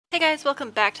Hey guys,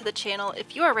 welcome back to the channel.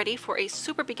 If you are ready for a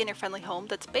super beginner friendly home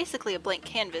that's basically a blank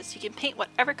canvas, you can paint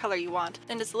whatever color you want,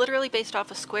 and is literally based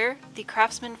off a square, the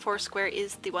CRAFTSMAN Foursquare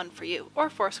is the one for you, or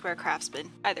Foursquare CRAFTSMAN,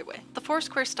 either way. The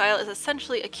Foursquare style is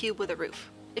essentially a cube with a roof.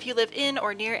 If you live in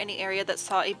or near any area that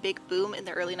saw a big boom in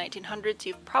the early 1900s,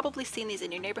 you've probably seen these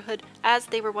in your neighborhood, as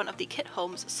they were one of the kit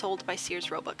homes sold by Sears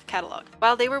Roebuck catalog.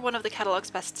 While they were one of the catalog's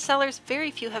best sellers,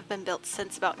 very few have been built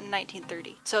since about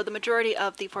 1930. So the majority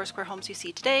of the Foursquare homes you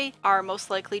see today are most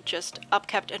likely just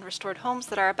upkept and restored homes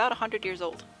that are about 100 years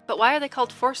old. But why are they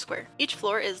called Foursquare? Each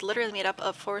floor is literally made up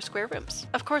of 4 square rooms.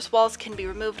 Of course, walls can be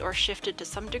removed or shifted to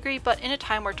some degree, but in a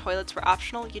time where toilets were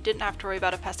optional, you didn't have to worry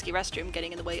about a pesky restroom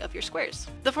getting in the way of your squares.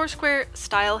 The Foursquare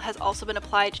style has also been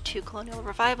applied to Colonial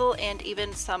Revival and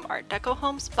even some Art Deco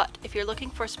homes, but if you're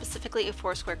looking for specifically a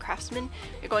Foursquare Craftsman,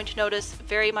 you're going to notice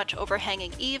very much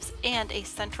overhanging eaves and a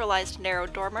centralized narrow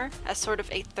dormer as sort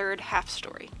of a third half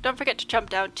story. Don't forget to jump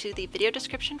down to the video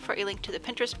description for a link to the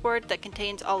Pinterest board that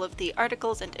contains all of the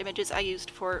articles and images I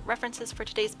used for references for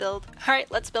today's build.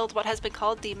 Alright, let's build what has been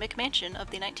called the McMansion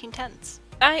of the 1910s.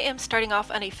 I am starting off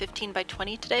on a 15 by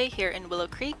 20 today here in Willow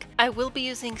Creek. I will be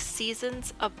using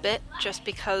seasons a bit just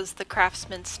because the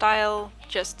Craftsman style,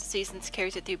 just seasons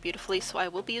carries it through beautifully, so I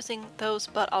will be using those,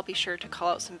 but I'll be sure to call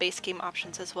out some base game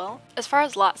options as well. As far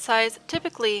as lot size,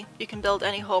 typically you can build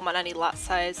any home on any lot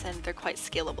size and they're quite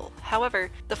scalable. However,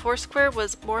 the Foursquare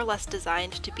was more or less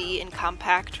designed to be in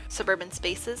compact suburban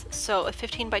spaces, so a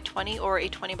 15 by 20 or a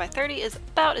 20 by 30 is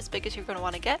about as big as you're going to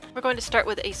want to get. We're going to start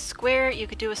with a square. You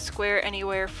could do a square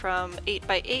anywhere from 8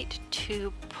 by 8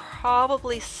 to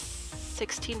probably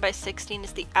 16 by 16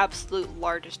 is the absolute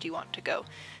largest you want to go.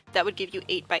 That would give you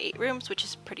 8 by 8 rooms, which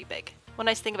is pretty big. One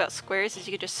nice thing about squares is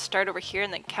you can just start over here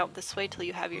and then count this way till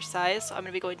you have your size. So I'm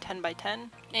going to be going 10 by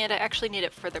 10, and I actually need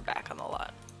it further back on the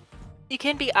lot. You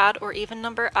can be odd or even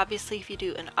number. Obviously, if you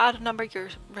do an odd number, your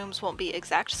rooms won't be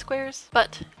exact squares,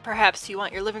 but perhaps you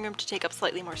want your living room to take up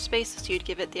slightly more space, so you'd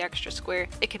give it the extra square.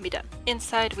 It can be done.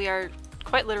 Inside, we are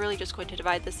quite literally just going to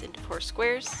divide this into 4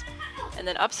 squares, and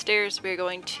then upstairs we're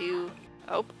going to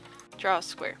draw a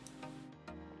square.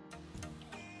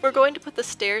 We're going to put the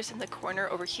stairs in the corner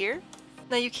over here.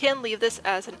 Now you can leave this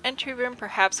as an entry room,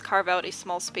 perhaps carve out a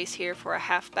small space here for a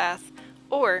half bath,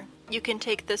 or you can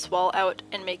take this wall out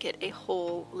and make it a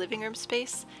whole living room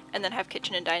space and then have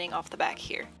kitchen and dining off the back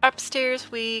here.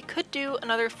 Upstairs we could do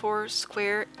another 4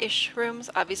 square-ish rooms.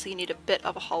 Obviously you need a bit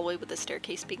of a hallway with the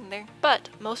staircase being there, but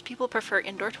most people prefer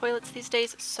indoor toilets these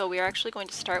days, so we are actually going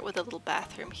to start with a little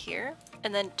bathroom here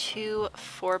and then 2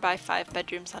 4 by 5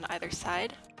 bedrooms on either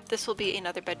side. This will be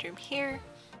another bedroom here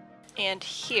and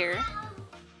here,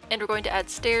 and we're going to add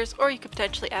stairs, or you could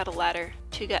potentially add a ladder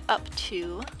to get up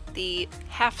to the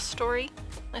half story,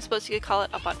 I suppose you could call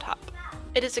it, up on top.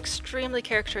 It is extremely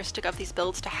characteristic of these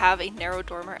builds to have a narrow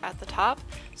dormer at the top,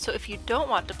 so if you don't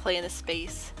want to play in this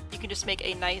space, you can just make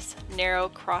a nice narrow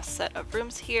cross set of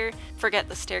rooms here. Forget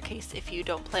the staircase if you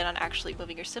don't plan on actually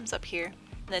moving your Sims up here.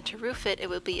 And then to roof it, it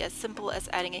will be as simple as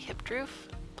adding a hipped roof,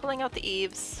 pulling out the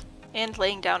eaves, and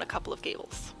laying down a couple of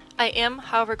gables. I am,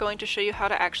 however, going to show you how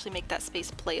to actually make that space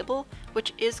playable,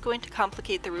 which is going to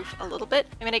complicate the roof a little bit.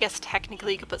 I mean, I guess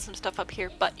technically you could put some stuff up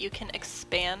here, but you can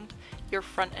expand your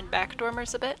front and back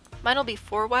dormers a bit. Mine will be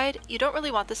 4 wide. You don't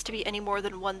really want this to be any more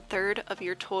than 1/3 of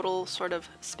your total sort of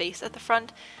space at the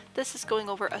front. This is going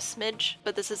over a smidge,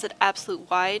 but this is an absolute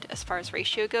wide as far as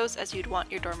ratio goes, as you'd want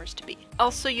your dormers to be.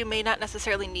 Also, you may not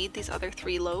necessarily need these other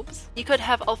 3 lobes. You could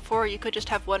have all 4, you could just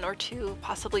have 1 or 2,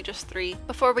 possibly just 3.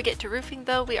 Before we get to roofing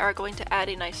though, we are going to add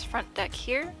a nice front deck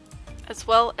here, as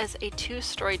well as a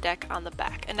 2-story deck on the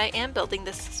back. And I am building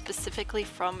this specifically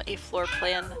from a floor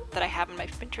plan that I have on my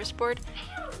Pinterest board.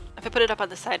 If I put it up on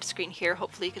the side screen here,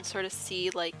 hopefully you can sort of see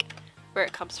like where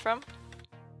it comes from.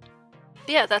 But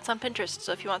yeah, that's on Pinterest,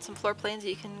 so if you want some floor plans,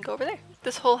 you can go over there.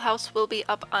 This whole house will be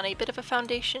up on a bit of a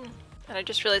foundation, and I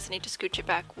just realized I need to scooch it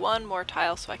back 1 more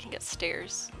tile so I can get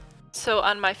stairs. So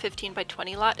on my 15 by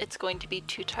 20 lot, it's going to be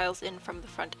 2 tiles in from the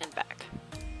front and back.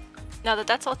 Now that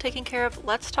that's all taken care of,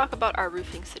 let's talk about our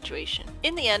roofing situation.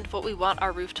 In the end, what we want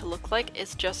our roof to look like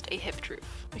is just a hipped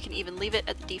roof. We can even leave it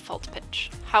at the default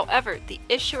pitch. However, the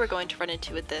issue we're going to run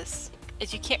into with this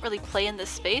is you can't really play in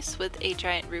this space with a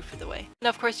giant roof in the way. Now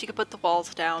of course you could put the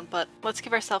walls down, but let's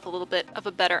give ourselves a little bit of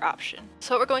a better option.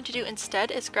 So what we're going to do instead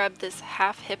is grab this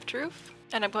half hipped roof,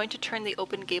 and I'm going to turn the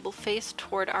open gable face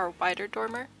toward our wider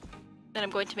dormer, and I'm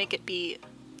going to make it be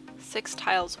 6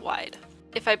 tiles wide.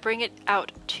 If I bring it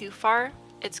out too far,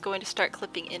 it's going to start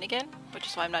clipping in again, which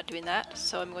is why I'm not doing that.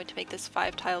 So I'm going to make this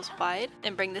 5 tiles wide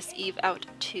and bring this eave out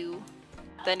 2,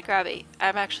 then grab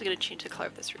I'm actually going to change the color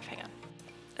of this roof, hang on.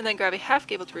 And then grab a half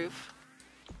gabled roof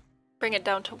bring it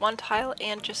down to 1 tile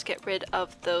and just get rid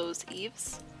of those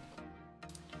eaves.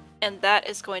 And that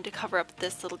is going to cover up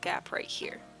this little gap right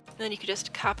here. And then you can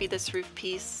just copy this roof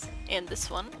piece and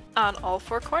this one on all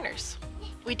 4 corners.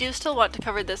 We do still want to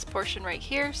cover this portion right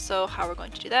here, so how we're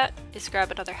going to do that is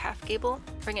grab another half gable,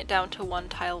 bring it down to 1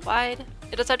 tile wide.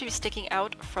 It does have to be sticking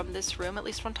out from this room at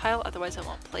least 1 tile, otherwise I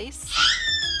won't place.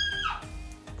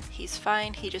 He's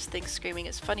fine, he just thinks screaming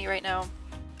is funny right now.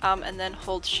 And then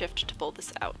hold shift to pull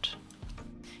this out.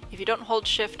 If you don't hold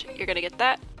shift, you're gonna get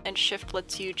that, and shift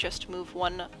lets you just move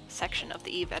 1 section of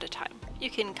the eave at a time.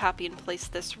 You can copy and place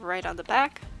this right on the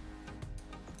back,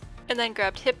 and then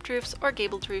grabbed hipped roofs or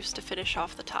gabled roofs to finish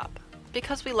off the top.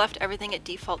 Because we left everything at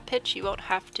default pitch, you won't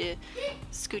have to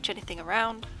scooch anything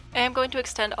around. I am going to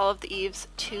extend all of the eaves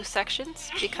 2 sections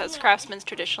because craftsmen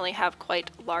traditionally have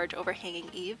quite large overhanging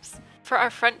eaves. For our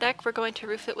front deck, we're going to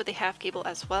roof it with a half gable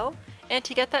as well, and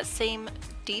to get that same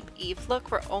deep eave look,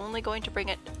 we're only going to bring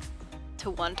it to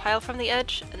 1 tile from the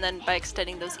edge, and then by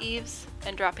extending those eaves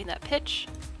and dropping that pitch,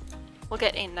 we'll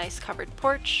get a nice covered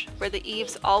porch where the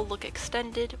eaves all look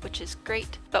extended, which is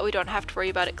great, but we don't have to worry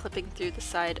about it clipping through the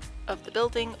side of the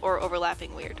building or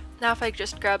overlapping weird. Now if I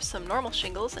just grab some normal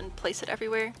shingles and place it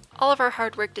everywhere, all of our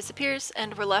hard work disappears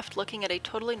and we're left looking at a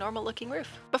totally normal looking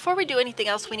roof. Before we do anything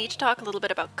else, we need to talk a little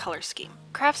bit about color scheme.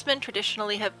 Craftsmen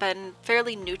traditionally have been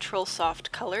fairly neutral,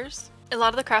 soft colors. A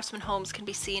lot of the craftsman homes can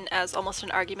be seen as almost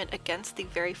an argument against the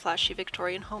very flashy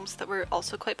Victorian homes that were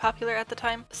also quite popular at the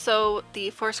time. So the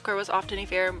Foursquare was often a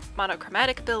very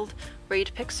monochromatic build where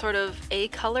you'd pick sort of a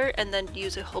color and then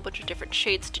use a whole bunch of different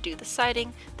shades to do the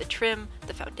siding, the trim,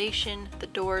 the foundation, the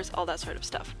doors, all that sort of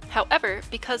stuff. However,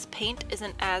 because paint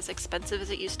isn't as expensive as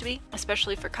it used to be,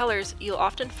 especially for colors, you'll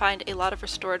often find a lot of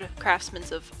restored craftsmen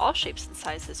of all shapes and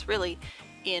sizes, really,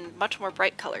 in much more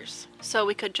bright colors. So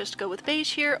we could just go with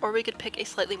beige here, or we could pick a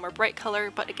slightly more bright color,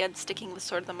 but again sticking with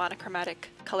sort of the monochromatic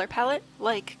color palette,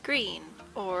 like green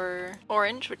or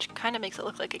orange, which kind of makes it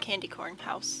look like a candy corn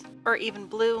house, or even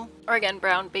blue, or again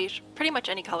brown, beige, pretty much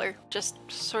any color, just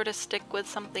sort of stick with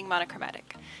something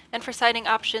monochromatic. And for siding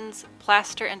options,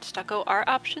 plaster and stucco are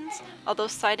options, although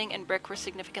siding and brick were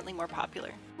significantly more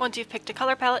popular. Once you've picked a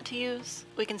color palette to use,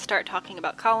 we can start talking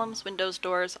about columns, windows,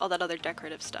 doors, all that other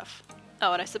decorative stuff.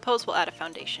 Oh, and I suppose we'll add a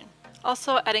foundation.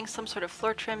 Also, adding some sort of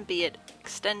floor trim, be it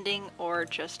extending or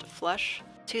just flush,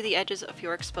 to the edges of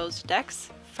your exposed decks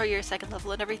for your second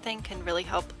level and everything can really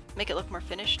help make it look more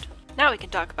finished. Now we can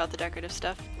talk about the decorative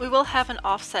stuff. We will have an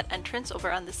offset entrance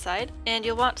over on this side, and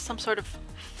you'll want some sort of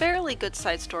fairly good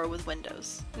side door with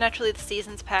windows. Naturally, the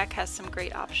Seasons pack has some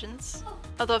great options.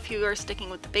 Although if you are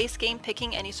sticking with the base game,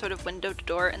 picking any sort of window to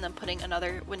door and then putting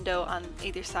another window on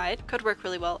either side could work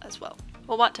really well as well.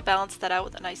 We'll want to balance that out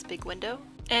with a nice big window.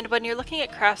 And when you're looking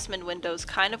at craftsman windows,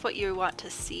 kind of what you want to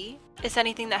see is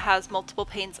anything that has multiple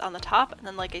panes on the top and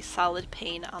then like a solid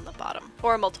pane on the bottom.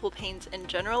 Or multiple panes in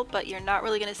general, but you're not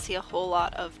really going to see a whole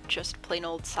lot of just plain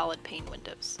old solid pane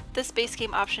windows. This base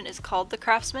game option is called the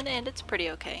Craftsman and it's pretty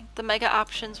okay. The mega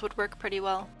options would work pretty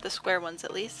well, the square ones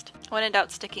at least. When in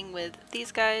doubt, sticking with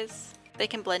these guys. They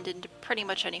can blend into pretty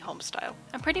much any home style.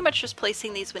 I'm pretty much just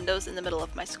placing these windows in the middle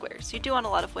of my squares. You do want a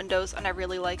lot of windows, and I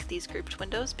really like these grouped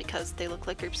windows because they look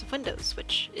like groups of windows,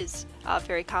 which is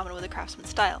very common with a craftsman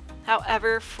style.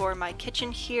 However, for my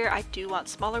kitchen here, I do want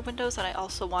smaller windows and I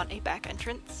also want a back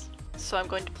entrance. So I'm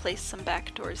going to place some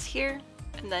back doors here,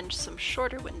 and then some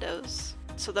shorter windows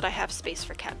so that I have space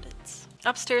for cabinets.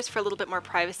 Upstairs, for a little bit more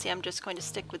privacy, I'm just going to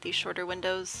stick with these shorter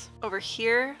windows. Over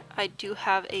here, I do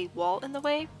have a wall in the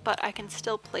way, but I can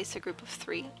still place a group of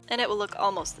 3, and it will look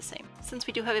almost the same. Since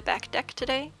we do have a back deck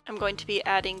today, I'm going to be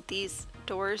adding these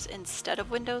doors instead of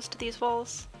windows to these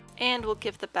walls, and we'll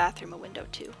give the bathroom a window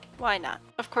too. Why not?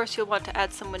 Of course, you'll want to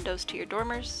add some windows to your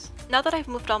dormers. Now that I've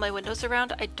moved all my windows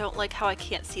around, I don't like how I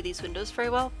can't see these windows very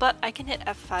well, but I can hit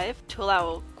F5 to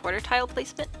allow quarter tile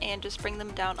placement and just bring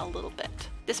them down a little bit.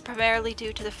 This is primarily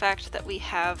due to the fact that we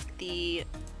have the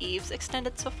eaves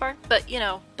extended so far, but you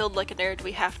know, build like a nerd,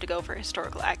 we have to go for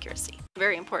historical accuracy.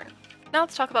 Very important. Now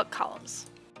let's talk about columns.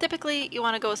 Typically, you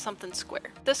want to go with something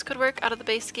square. This could work out of the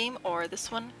base game or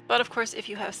this one, but of course if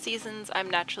you have Seasons, I'm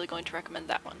naturally going to recommend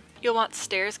that one. You'll want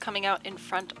stairs coming out in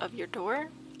front of your door.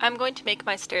 I'm going to make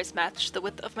my stairs match the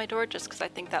width of my door just because I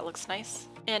think that looks nice.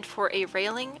 And for a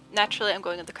railing, naturally I'm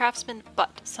going with the Craftsman,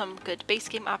 but some good base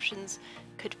game options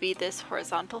could be this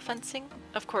horizontal fencing,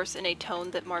 of course in a tone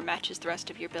that more matches the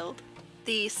rest of your build.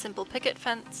 The simple picket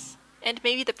fence, and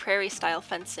maybe the prairie style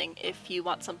fencing if you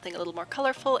want something a little more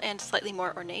colorful and slightly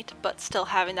more ornate, but still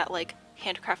having that like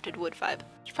handcrafted wood vibe.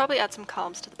 Should probably add some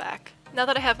columns to the back. Now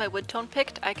that I have my wood tone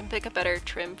picked, I can pick a better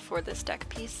trim for this deck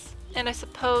piece. And I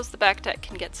suppose the back deck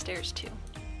can get stairs too.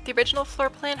 The original floor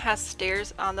plan has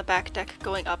stairs on the back deck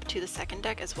going up to the second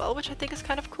deck as well, which I think is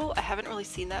kind of cool. I haven't really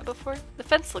seen that before. The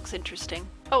fence looks interesting.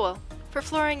 Oh well. For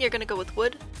flooring, you're going to go with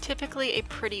wood, typically a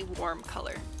pretty warm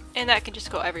color. And that can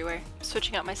just go everywhere,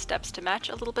 switching out my steps to match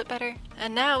a little bit better.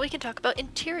 And now we can talk about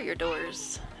interior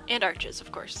doors. And arches,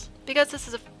 of course. Because this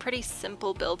is a pretty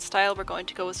simple build style, we're going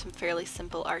to go with some fairly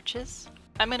simple arches.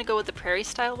 I'm going to go with the prairie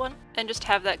style one, and just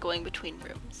have that going between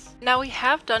rooms. Now we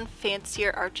have done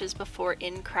fancier arches before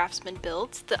in Craftsman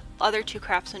builds. The other two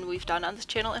Craftsman we've done on this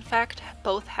channel, in fact,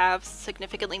 both have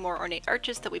significantly more ornate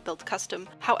arches that we built custom.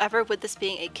 However, with this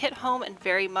being a kit home and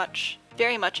very much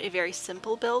a very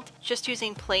simple build, just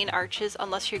using plain arches,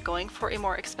 unless you're going for a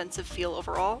more expensive feel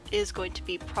overall, is going to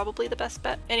be probably the best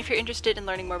bet. And if you're interested in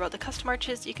learning more about the custom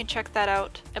arches, you can check that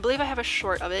out. I believe I have a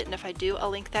short of it, and if I do, I'll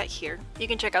link that here. You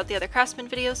can check out the other Craftsman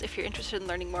videos if you're interested in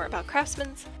learning more about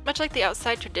Craftsman's. Much like the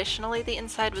outside, traditionally the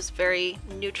inside was very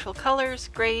neutral colors,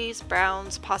 grays,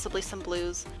 browns, possibly some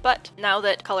blues, but now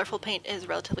that colorful paint is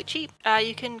relatively cheap,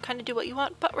 you can kind of do what you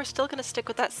want, but we're still going to stick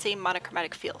with that same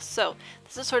monochromatic feel. So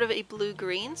this is sort of a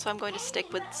blue-green, so I'm going to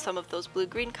stick with some of those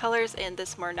blue-green colors and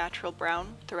this more natural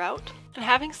brown throughout. And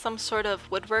having some sort of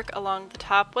woodwork along the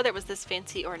top, whether it was this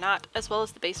fancy or not, as well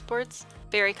as the baseboards,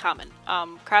 very common.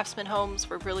 Craftsman homes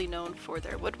were really known for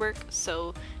their woodwork,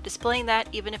 so displaying that,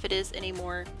 even if it is in a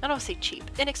more, I don't want to say cheap,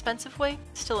 inexpensive way,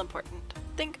 still important.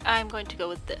 I think I'm going to go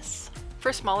with this.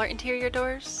 For smaller interior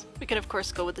doors, we can of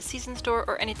course go with the Seasons door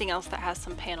or anything else that has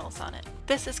some panels on it.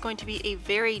 This is going to be a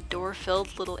very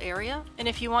door-filled little area, and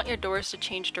if you want your doors to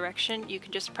change direction, you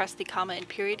can just press the comma and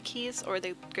period keys or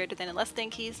the greater than and less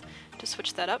than keys to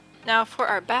switch that up. Now for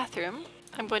our bathroom,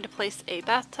 I'm going to place a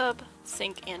bathtub,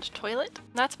 sink, and toilet.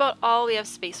 That's about all we have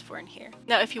space for in here.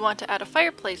 Now if you want to add a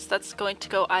fireplace, that's going to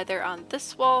go either on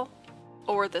this wall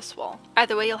or this wall.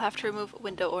 Either way, you'll have to remove a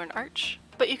window or an arch,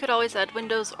 but you could always add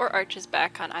windows or arches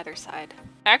back on either side.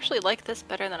 I actually like this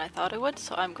better than I thought I would,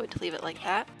 so I'm going to leave it like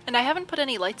that. And I haven't put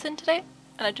any lights in today,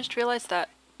 and I just realized that,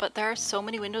 but there are so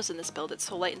many windows in this build, it's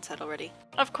so light inside already.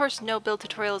 Of course, no build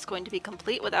tutorial is going to be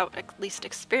complete without at least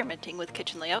experimenting with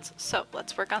kitchen layouts, so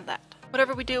let's work on that.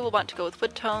 Whatever we do, we'll want to go with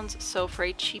wood tones, so for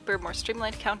a cheaper, more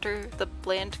streamlined counter, the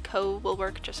Bland Co will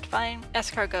work just fine.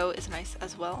 Escargot is nice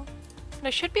as well. And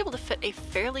I should be able to fit a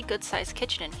fairly good sized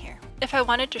kitchen in here. If I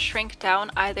wanted to shrink down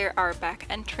either our back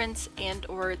entrance and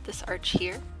or this arch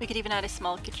here, we could even add a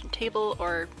small kitchen table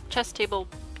or chest table,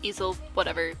 easel,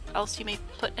 whatever else you may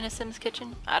put in a Sims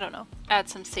kitchen. I don't know. Add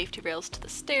some safety rails to the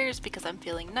stairs because I'm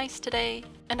feeling nice today.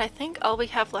 And I think all we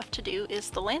have left to do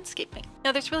is the landscaping.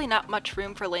 Now there's really not much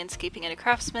room for landscaping in a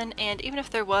Craftsman, and even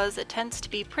if there was, it tends to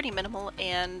be pretty minimal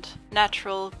and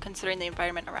natural considering the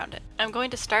environment around it. I'm going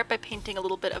to start by painting a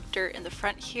little bit of dirt in the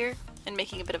front here and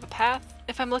making a bit of a path.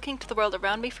 If I'm looking to the world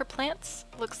around me for plants,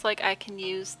 looks like I can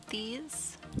use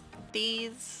these,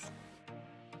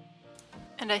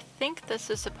 and I think this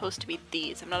is supposed to be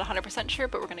these. I'm not 100% sure,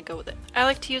 but we're going to go with it. I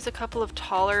like to use a couple of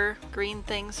taller green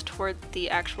things toward the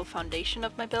actual foundation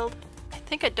of my build. I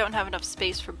think I don't have enough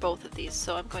space for both of these,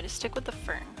 so I'm going to stick with the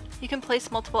fern. You can place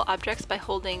multiple objects by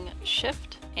holding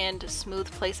Shift, and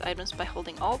smooth place items by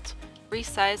holding Alt.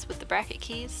 Resize with the bracket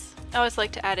keys. I always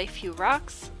like to add a few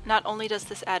rocks. Not only does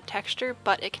this add texture,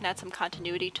 but it can add some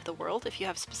continuity to the world if you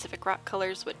have specific rock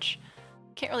colors, which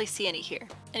can't really see any here.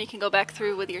 And you can go back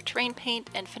through with your terrain paint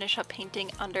and finish up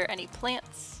painting under any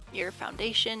plants, your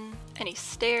foundation, any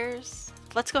stairs.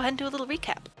 Let's go ahead and do a little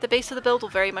recap. The base of the build will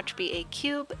very much be a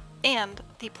cube, and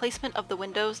the placement of the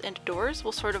windows and doors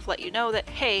will sort of let you know that,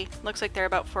 hey, looks like there are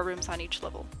about 4 rooms on each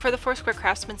level. For the Foursquare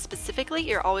Craftsman specifically,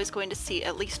 you're always going to see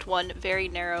at least one very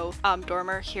narrow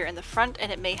dormer here in the front,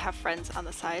 and it may have friends on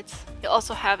the sides. You'll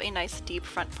also have a nice deep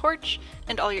front porch,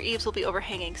 and all your eaves will be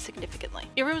overhanging significantly.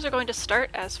 Your rooms are going to start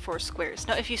as 4 squares.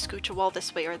 Now if you scooch a wall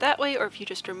this way or that way, or if you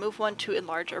just remove one to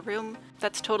enlarge a room,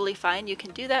 that's totally fine, you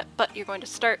can do that, but you're going to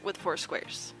start with 4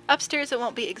 squares. Upstairs it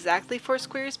won't be exactly 4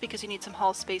 squares because you need some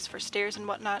hall space for stairs and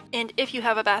whatnot, and if you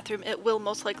have a bathroom it will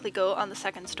most likely go on the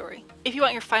 2nd story. If you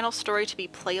want your final story to be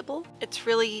playable, it's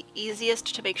really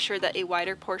easiest to make sure that a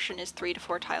wider portion is 3 to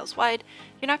 4 tiles wide.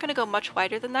 You're not going to go much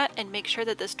wider than that, and make sure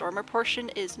that this dormer portion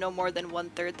is no more than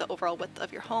 1/3 the overall width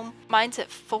of your home. Mine's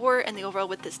at 4 and the overall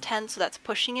width is 10, so that's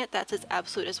pushing it. That's as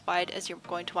absolute as wide as you're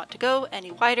going to want to go.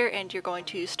 Any wider and you're going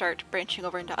to start branching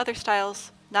over into other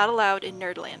styles. Not allowed in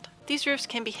Nerdland. These roofs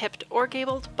can be hipped or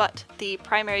gabled, but the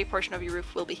primary portion of your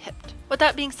roof will be hipped. With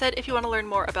that being said, if you want to learn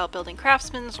more about building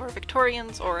Craftsmans or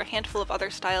Victorians or a handful of other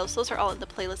styles, those are all in the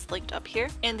playlist linked up here.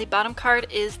 And the bottom card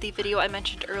is the video I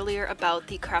mentioned earlier about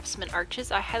the Craftsman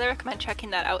arches. I highly recommend checking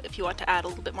that out if you want to add a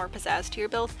little bit more pizzazz to your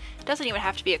build. It doesn't even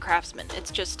have to be a Craftsman, it's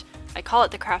just I call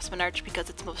it the Craftsman arch because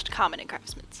it's most common in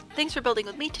Craftsmans. Thanks for building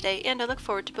with me today, and I look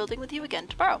forward to building with you again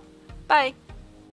tomorrow. Bye!